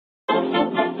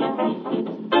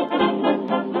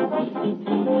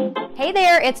Hey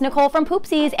there, it's Nicole from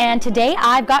Poopsies, and today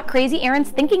I've got Crazy Erin's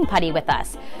Thinking Putty with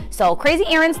us. So Crazy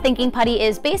Erin's Thinking Putty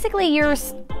is basically your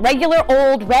regular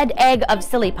old red egg of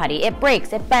silly putty. It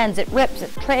breaks, it bends, it rips,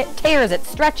 it tears, it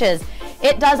stretches.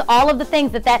 It does all of the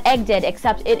things that that egg did,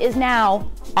 except it is now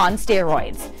on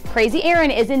steroids. Crazy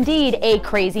Erin is indeed a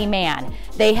crazy man.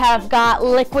 They have got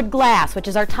liquid glass, which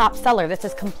is our top seller. This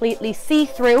is completely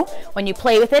see-through. When you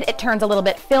play with it, it turns a little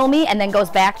bit filmy and then goes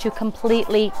back to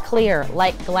completely clear,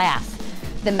 like glass.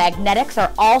 The magnetics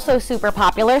are also super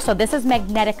popular, so this is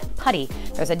magnetic putty.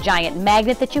 There's a giant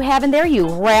magnet that you have in there. You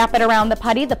wrap it around the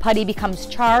putty becomes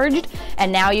charged,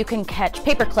 and now you can catch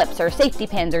paper clips or safety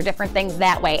pins or different things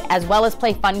that way, as well as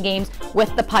play fun games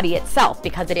with the putty itself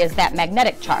because it is that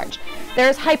magnetic charge.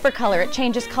 There's hypercolor. It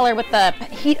changes color with the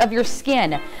heat of your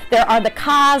skin. There are the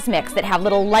cosmics that have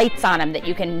little lights on them that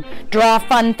you can draw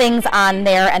fun things on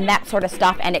there and that sort of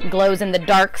stuff, and it glows in the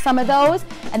dark, some of those.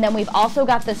 And then we've also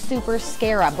got the super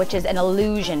scarab, which is an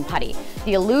illusion putty.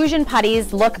 The illusion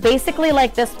putties look basically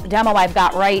like this demo I've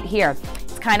got right here.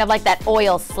 It's kind of like that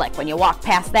oil slick. When you walk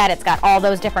past that, it's got all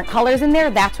those different colors in there.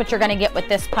 That's what you're going to get with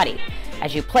this putty.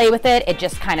 As you play with it, it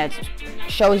just kind of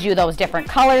shows you those different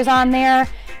colors on there.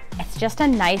 It's just a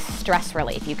nice stress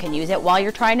relief. You can use it while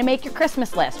you're trying to make your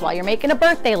Christmas list, while you're making a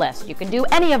birthday list. You can do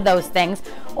any of those things,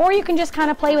 or you can just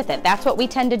kind of play with it. That's what we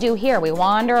tend to do here. We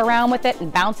wander around with it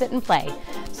and bounce it and play.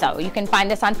 So you can find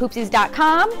this on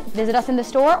poopsies.com, visit us in the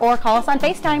store, or call us on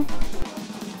FaceTime.